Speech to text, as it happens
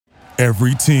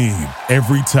Every team,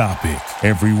 every topic,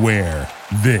 everywhere.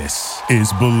 This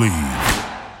is Believe.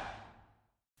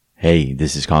 Hey,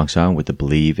 this is Kong Song with the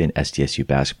Believe in SDSU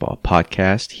Basketball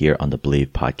podcast here on the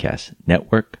Believe Podcast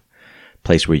Network,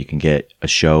 place where you can get a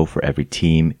show for every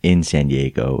team in San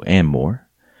Diego and more.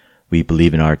 We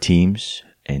believe in our teams,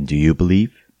 and do you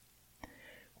believe?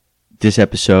 This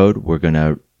episode, we're going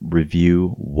to review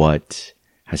what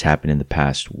has happened in the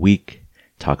past week,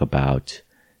 talk about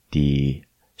the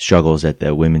struggles that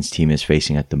the women's team is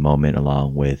facing at the moment,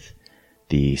 along with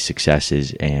the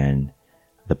successes and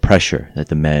the pressure that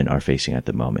the men are facing at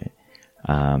the moment.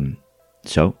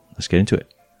 So let's get into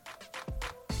it.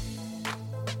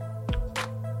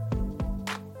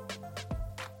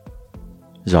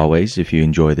 As always, if you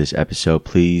enjoy this episode,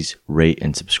 please rate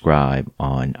and subscribe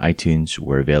on iTunes.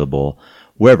 We're available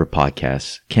wherever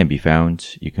podcasts can be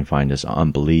found. You can find us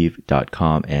on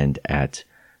Believe.com and at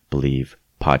Believe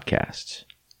Podcasts.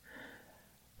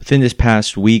 Within this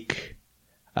past week,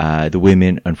 the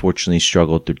women unfortunately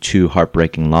struggled through two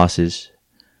heartbreaking losses.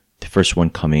 The first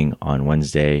one coming on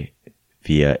Wednesday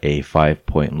via a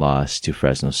 5-point loss to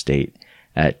Fresno State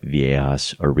at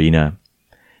Viejas Arena.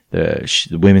 The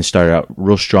women started out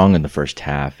real strong in the first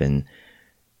half and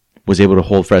was able to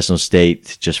hold Fresno State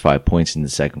to just 5 points in the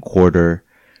second quarter,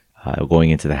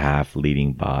 going into the half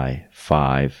leading by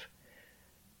 5.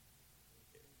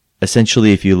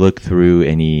 Essentially, if you look through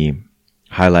any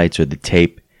highlights or the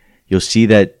tape, you'll see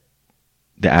that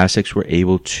the Aztecs were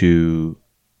able to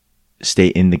stay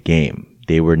in the game.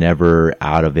 They were never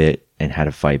out of it and had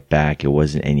to fight back. It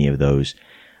wasn't any of those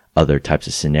other types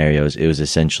of scenarios. It was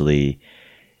essentially,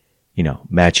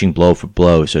 matching blow for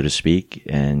blow, so to speak.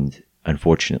 And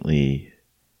unfortunately,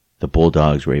 the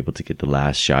Bulldogs were able to get the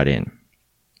last shot in.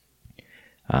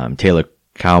 Taylor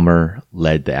Calmer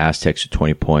led the Aztecs with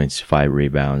 20 points, 5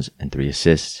 rebounds, and 3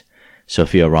 assists.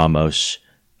 Sofia Ramos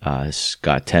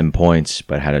got 10 points,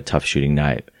 but had a tough shooting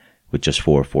night with just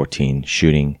 4 of 14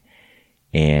 shooting.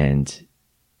 And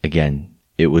again,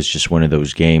 it was just one of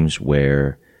those games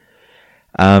where,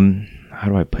 how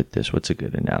do I put this? What's a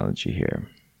good analogy here?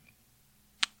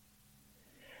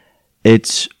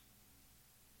 It's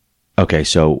okay.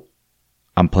 So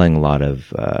I'm playing a lot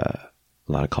of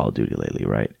Call of Duty lately,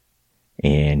 right?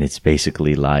 And it's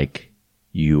basically like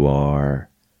you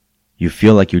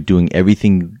feel like you're doing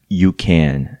everything you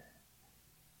can,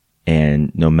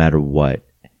 and no matter what,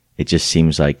 it just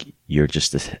seems like you're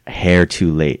just a hair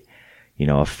too late,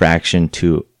 a fraction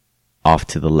off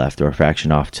to the left or a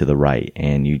fraction off to the right,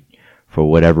 and you, for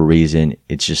whatever reason,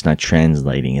 it's just not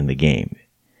translating in the game.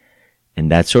 And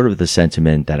that's sort of the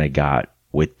sentiment that I got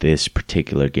with this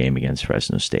particular game against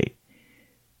Fresno State.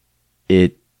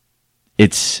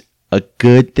 It's a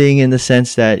good thing in the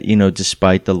sense that,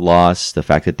 despite the loss, the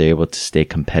fact that they're able to stay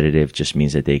competitive just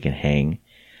means that they can hang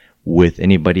with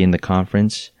anybody in the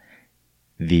conference.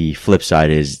 The flip side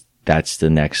is that's the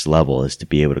next level, is to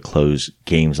be able to close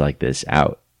games like this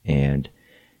out. And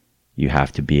you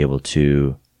have to be able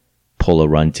to pull a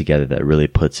run together that really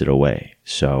puts it away.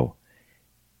 So,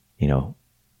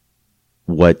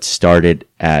 what started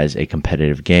as a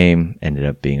competitive game ended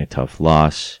up being a tough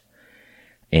loss.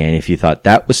 And if you thought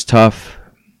that was tough,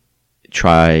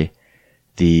 try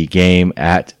the game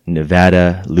at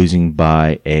Nevada, losing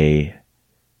by a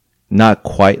not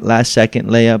quite last second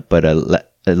layup, but a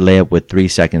layup with 3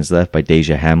 seconds left by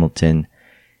Deja Hamilton.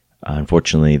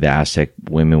 Unfortunately, the Aztec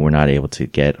women were not able to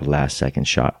get a last second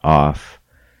shot off.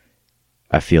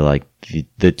 I feel like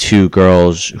the two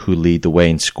girls who lead the way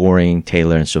in scoring,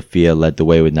 Taylor and Sophia, led the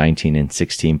way with 19 and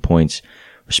 16 points,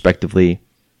 respectively.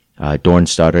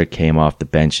 Dornstadter came off the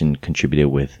bench and contributed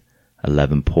with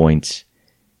 11 points.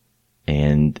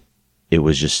 And it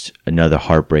was just another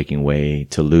heartbreaking way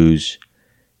to lose.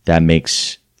 That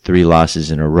makes 3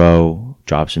 losses in a row,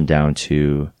 drops them down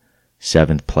to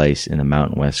 7th place in the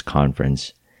Mountain West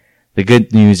Conference. The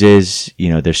good news is,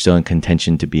 they're still in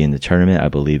contention to be in the tournament. I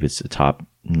believe it's the top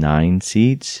 9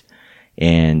 seeds.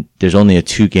 And there's only a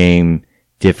 2-game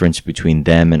difference between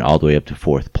them and all the way up to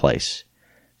 4th place.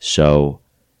 So,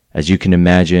 as you can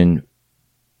imagine,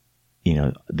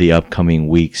 the upcoming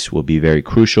weeks will be very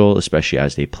crucial, especially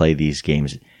as they play these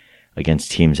games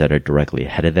against teams that are directly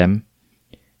ahead of them.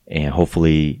 And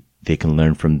hopefully they can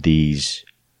learn from these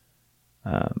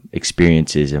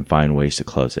experiences and find ways to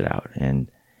close it out. And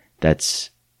that's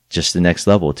just the next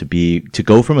level. To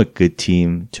go from a good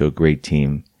team to a great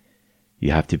team,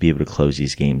 you have to be able to close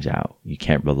these games out. You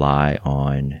can't rely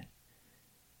on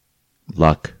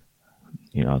luck,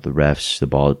 the refs, the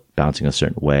ball bouncing a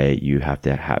certain way. You have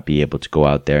to be able to go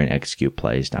out there and execute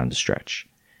plays down the stretch.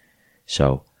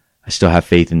 So I still have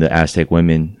faith in the Aztec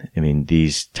women. I mean,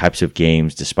 these types of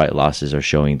games, despite losses, are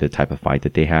showing the type of fight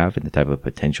that they have and the type of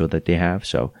potential that they have.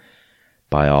 So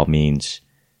by all means,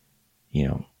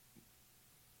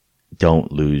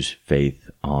 don't lose faith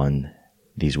on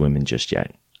these women just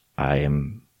yet. I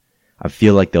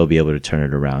feel like they'll be able to turn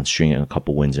it around, string a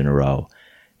couple wins in a row,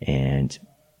 and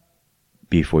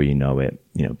before you know it,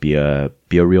 be a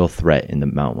real threat in the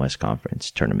Mountain West Conference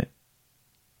tournament.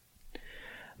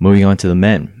 Moving on to the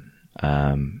men.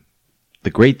 The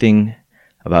great thing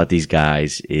about these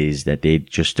guys is that they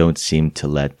just don't seem to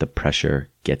let the pressure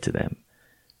get to them.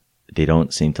 They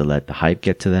don't seem to let the hype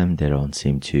get to them. They don't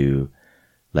seem to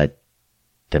let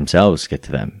themselves get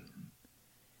to them.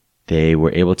 They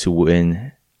were able to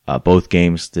win both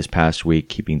games this past week,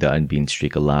 keeping the unbeaten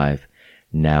streak alive.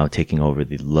 Now taking over as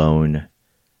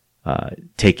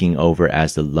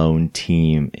the lone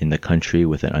team in the country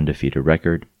with an undefeated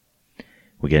record.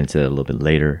 We'll get into that a little bit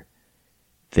later.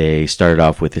 They started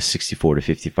off with a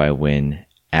 64-55 win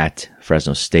at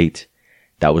Fresno State.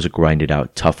 That was a grinded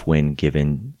out tough win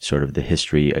given sort of the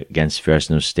history against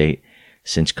Fresno State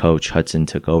since Coach Hudson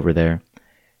took over there.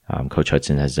 Coach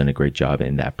Hudson has done a great job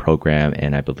in that program,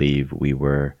 and I believe we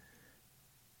were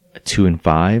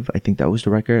 2-5. I think that was the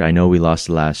record. I know we lost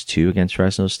the last two against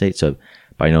Fresno State, so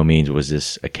by no means was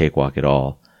this a cakewalk at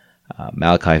all.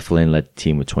 Malachi Flynn led the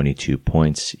team with 22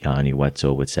 points, Yanni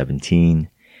Wetzel with 17,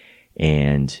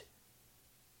 and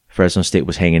Fresno State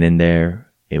was hanging in there.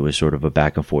 It was sort of a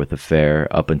back and forth affair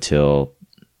up until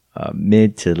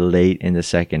mid to late in the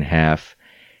second half.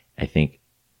 I think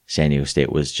San Diego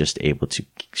State was just able to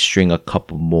string a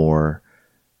couple more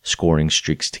scoring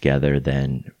streaks together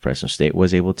than Fresno State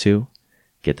was able to,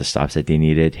 get the stops that they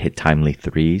needed, hit timely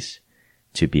threes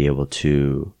to be able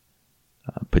to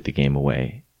put the game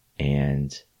away.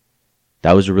 And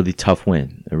that was a really tough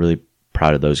win. I'm really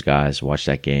proud of those guys. Watched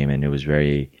that game, and it was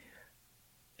very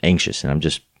anxious, and I'm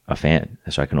just a fan.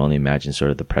 So I can only imagine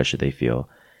sort of the pressure they feel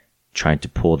trying to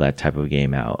pull that type of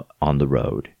game out on the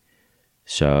road.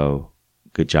 So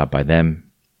good job by them.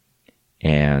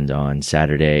 And on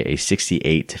Saturday, a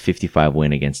 68-55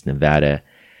 win against Nevada.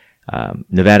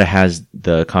 Nevada has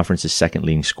the conference's second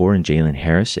leading scorer in Jalen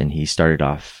Harris, and he started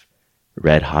off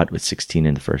red hot with 16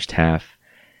 in the first half.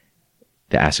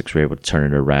 The Aztecs were able to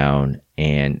turn it around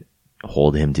and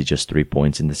hold him to just 3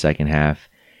 points in the second half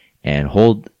and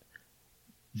hold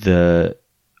the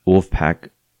Wolfpack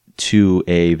to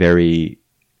a very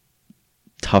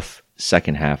tough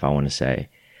second half, I want to say.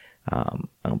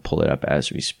 I'll pull it up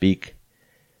as we speak.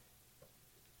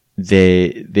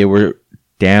 They were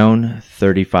down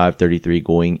 35-33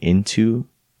 going into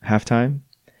halftime,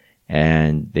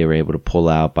 and they were able to pull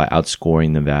out by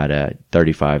outscoring Nevada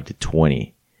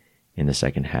 35-20 in the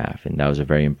second half. And that was a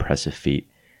very impressive feat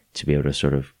to be able to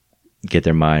sort of get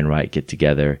their mind right, get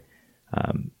together,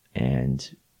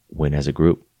 and win as a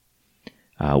group.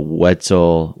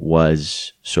 Wetzel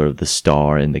was sort of the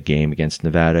star in the game against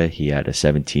Nevada. He had a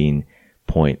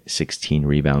 17-point,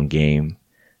 16-rebound game.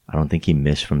 I don't think he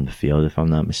missed from the field, if I'm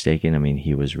not mistaken. I mean,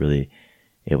 he was really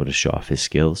able to show off his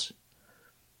skills.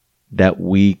 That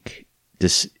week,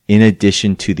 in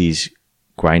addition to these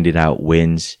grinded out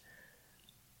wins,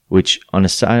 which on a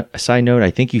side note,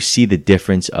 I think you see the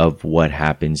difference of what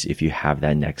happens if you have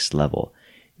that next level.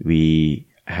 We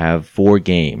have 4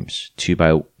 games, 2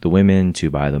 by the women, 2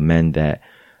 by the men, that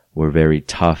were very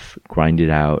tough, grinded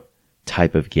out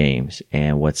type of games.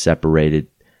 And what separated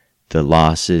the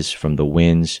losses from the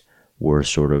wins were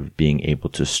sort of being able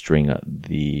to string up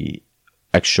the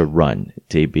extra run,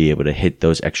 to be able to hit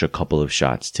those extra couple of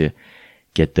shots, to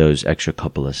get those extra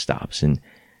couple of stops. And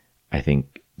I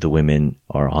think the women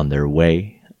are on their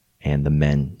way and the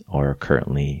men are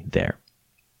currently there.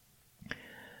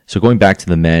 So going back to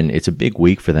the men, it's a big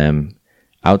week for them.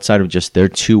 Outside of just their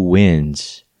 2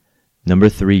 wins, number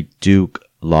 3 Duke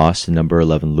lost to number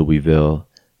 11 Louisville.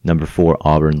 Number 4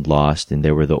 Auburn lost, and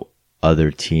they were the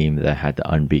other team that had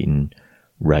the unbeaten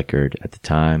record at the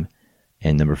time.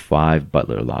 And number 5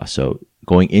 Butler lost. So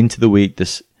going into the week,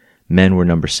 this men were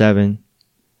number 7,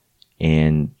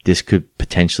 and this could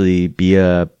potentially be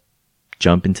a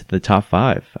jump into the top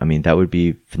 5. I mean, that would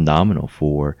be phenomenal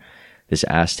for this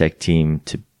Aztec team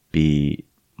to be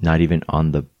not even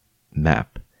on the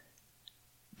map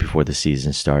before the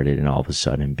season started, and all of a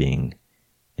sudden being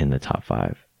in the top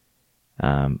 5.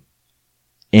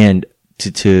 And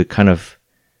to kind of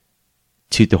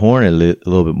toot the horn a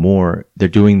little bit more, they're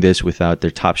doing this without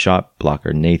their top shot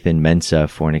blocker, Nathan Mensah,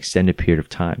 for an extended period of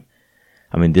time.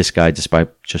 I mean, this guy,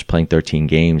 despite just playing 13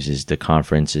 games, is the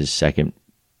conference's second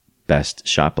best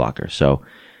shot blocker. So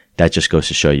that just goes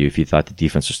to show you, if you thought the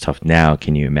defense was tough now,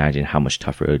 can you imagine how much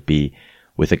tougher it would be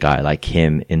with a guy like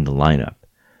him in the lineup?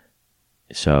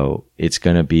 So it's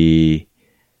going to be,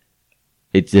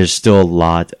 there's still a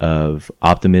lot of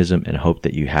optimism and hope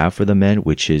that you have for the men,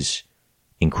 which is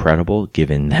incredible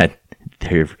given that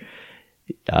they're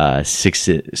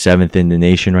 6th, 7th in the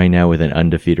nation right now with an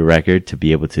undefeated record. To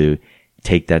be able to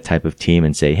take that type of team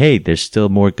and say, hey, there's still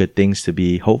more good things to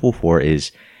be hopeful for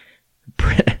is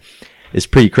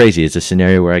pretty crazy. It's a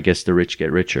scenario where I guess the rich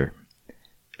get richer.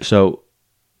 So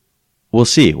we'll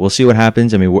see. We'll see what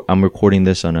happens. I mean, I'm recording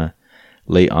this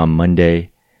late on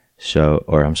Monday.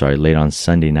 Late on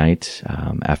Sunday night,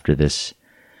 after this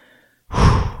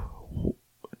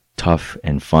tough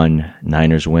and fun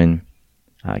Niners win.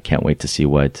 I can't wait to see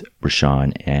what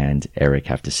Rashawn and Eric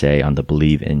have to say on the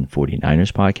Believe in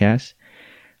 49ers podcast.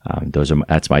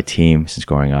 That's my team since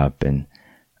growing up, and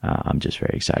I'm just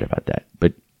very excited about that.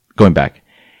 But going back,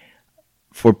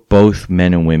 for both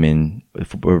men and women,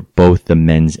 for both the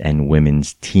men's and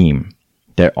women's team,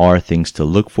 there are things to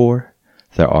look for.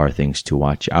 There are things to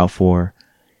watch out for.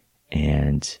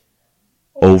 And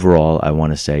overall, I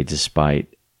want to say,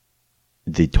 despite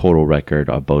the total record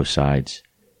on both sides,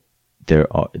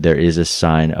 there is a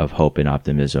sign of hope and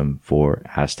optimism for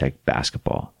Aztec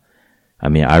basketball. I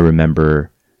mean, I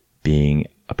remember being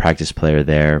a practice player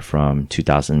there from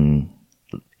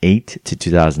 2008 to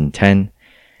 2010,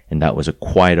 and that was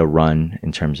quite a run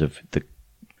in terms of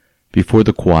before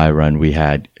the Kawhi run, we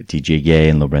had DJ Gay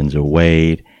and Lorenzo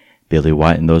Wade, Billy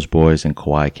White and those boys, and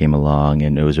Kawhi came along,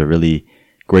 and it was a really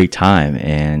great time.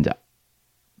 And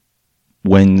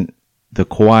when the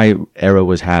Kawhi era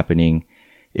was happening,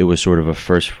 it was sort of a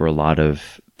first for a lot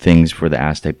of things for the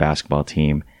Aztec basketball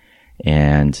team.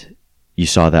 And you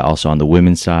saw that also on the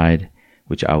women's side,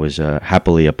 which I was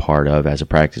happily a part of as a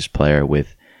practice player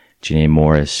with Janae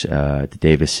Morris, the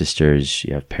Davis sisters.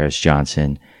 You have Paris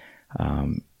Johnson,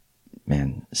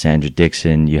 Sandra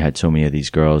Dixon. You had so many of these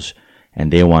girls,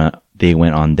 and they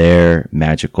went on their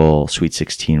magical Sweet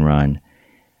 16 run.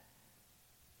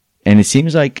 And it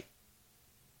seems like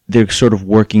they're sort of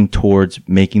working towards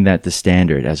making that the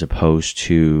standard, as opposed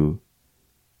to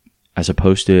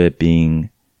it being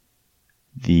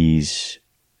these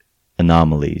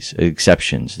anomalies,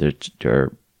 exceptions.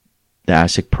 The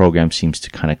Aztec program seems to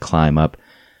kind of climb up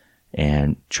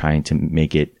and trying to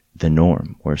make it the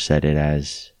norm, or set it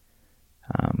as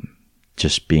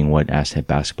just being what Aztec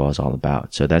basketball is all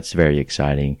about. So that's very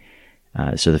exciting.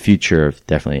 So the future of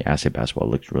definitely Aztec basketball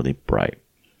looks really bright.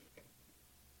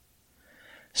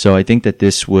 So I think that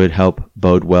this would help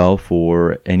bode well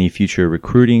for any future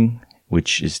recruiting,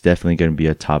 which is definitely going to be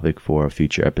a topic for a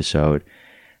future episode.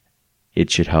 It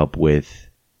should help with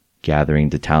gathering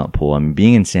the talent pool. I mean,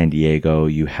 being in San Diego,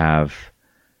 you have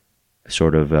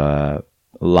sort of a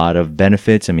lot of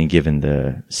benefits. I mean, given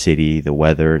the city, the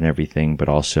weather and everything, but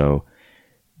also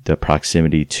the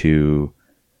proximity to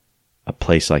a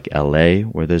place like LA,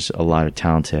 where there's a lot of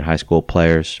talented high school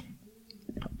players.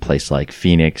 A place like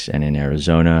Phoenix and in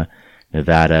Arizona,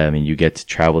 Nevada. I mean, you get to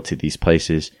travel to these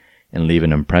places and leave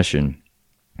an impression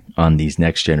on these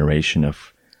next generation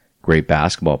of great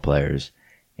basketball players.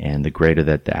 And the greater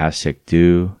that the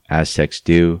Aztecs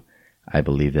do, I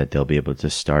believe that they'll be able to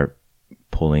start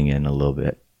pulling in a little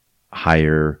bit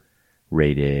higher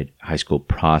rated high school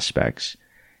prospects.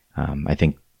 I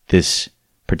think this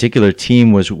particular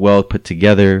team was well put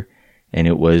together, and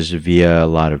it was via a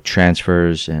lot of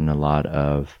transfers and a lot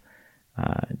of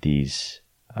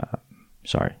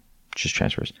just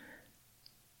transfers.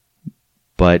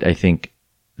 But I think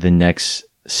the next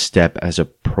step as a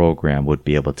program would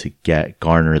be able to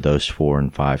garner those 4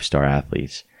 and 5 star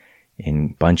athletes in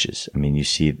bunches. I mean, you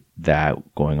see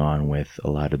that going on with a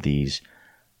lot of these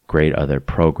great other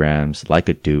programs, like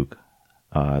a Duke,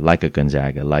 like a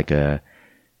Gonzaga, like a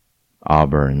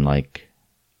Auburn, like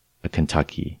a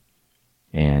Kentucky.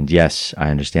 And yes, I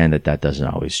understand that doesn't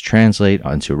always translate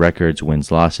onto records,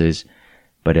 wins, losses,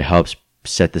 but it helps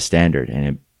set the standard, and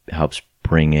it helps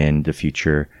bring in the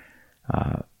future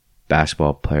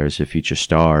basketball players, the future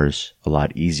stars, a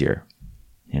lot easier.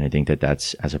 And I think that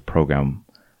that's, as a program,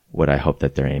 what I hope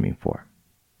that they're aiming for.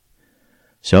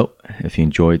 So if you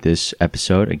enjoyed this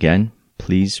episode, again,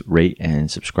 please rate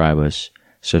and subscribe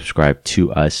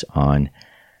to us on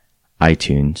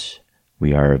iTunes.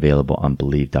 We are available on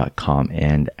Believe.com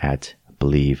and at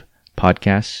Believe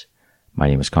Podcasts. My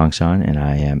name is Kong-san, and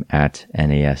I am at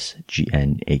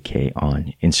NASGNAK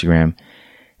on Instagram.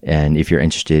 And if you're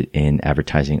interested in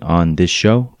advertising on this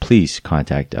show, please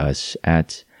contact us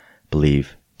at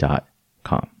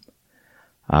Believe.com.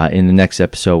 In the next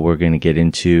episode, we're going to get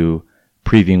into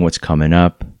previewing what's coming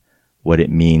up. what it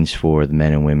means for the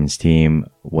men and women's team,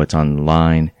 what's on the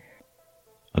line,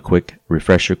 a quick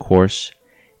refresher course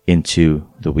into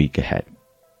the week ahead.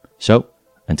 So,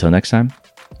 until next time,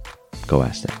 go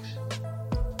Aztecs.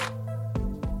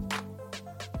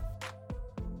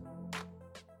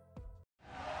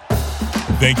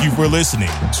 Thank you for listening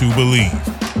to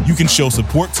Believe. You can show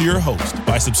support to your host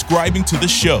by subscribing to the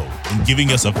show and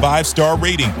giving us a 5-star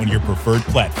rating on your preferred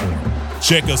platform.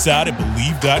 Check us out at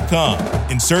Believe.com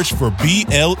and search for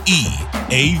BLEAV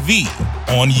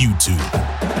on YouTube.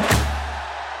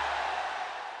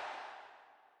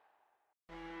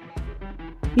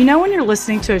 You know when you're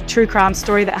listening to a true crime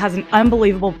story that has an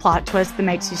unbelievable plot twist that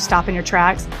makes you stop in your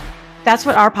tracks? That's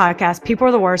what our podcast, People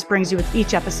Are the Worst, brings you with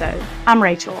each episode. I'm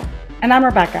Rachel. And I'm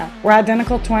Rebecca. We're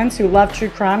identical twins who love true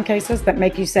crime cases that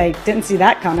make you say, didn't see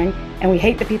that coming, and we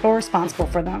hate the people responsible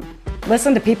for them.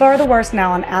 Listen to People Are the Worst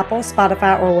now on Apple,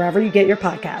 Spotify, or wherever you get your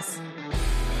podcasts.